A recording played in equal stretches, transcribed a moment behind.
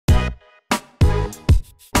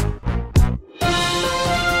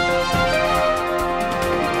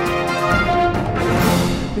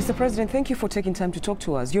Mr. President, thank you for taking time to talk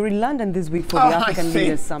to us. You're in London this week for the African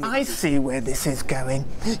Leaders Summit. I see where this is going.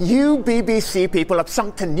 You BBC people have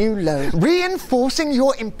sunk to new lows, reinforcing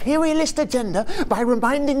your imperialist agenda by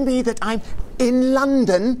reminding me that I'm in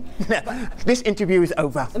London. This interview is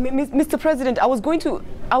over. Mr. President, I was going to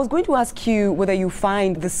ask you whether you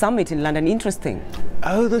find the summit in London interesting.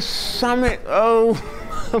 Oh, the summit. Oh.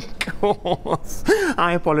 Of course.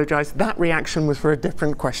 I apologise. That reaction was for a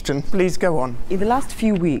different question. Please go on. In the last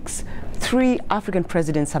few weeks, 3 African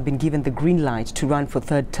presidents have been given the green light to run for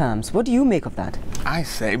 3rd terms. What do you make of that? I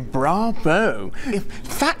say bravo. If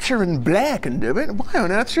Thatcher and Blair can do it, why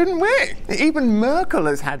on earth shouldn't we? Even Merkel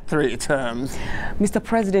has had 3 terms. Mr.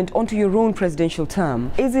 President, onto your own presidential term,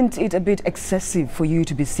 isn't it a bit excessive for you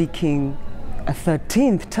to be seeking a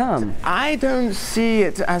 13th term? I don't see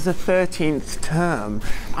it as a 13th term.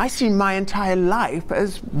 I see my entire life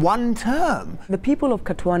as 1 term. The people of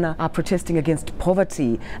Katwana are protesting against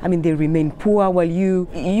poverty. I mean, they remain poor while you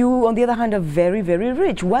on the other hand, are very, very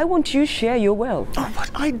rich. Why won't you share your wealth? Oh,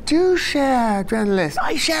 but I do share, journalists.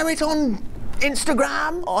 I share it on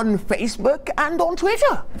Instagram, on Facebook, and on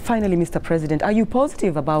Twitter. Finally, Mr. President, are you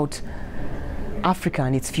positive about Africa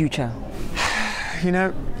and its future? You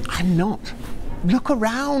know, I'm not. Look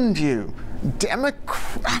around you.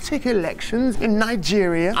 Democratic elections in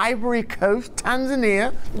Nigeria, Ivory Coast,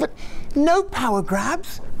 Tanzania, but no power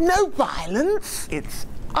grabs, no violence. It's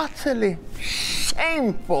utterly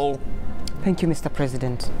shameful. Thank you, Mr.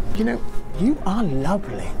 President. You know, you are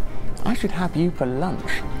lovely. I should have you for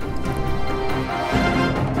lunch.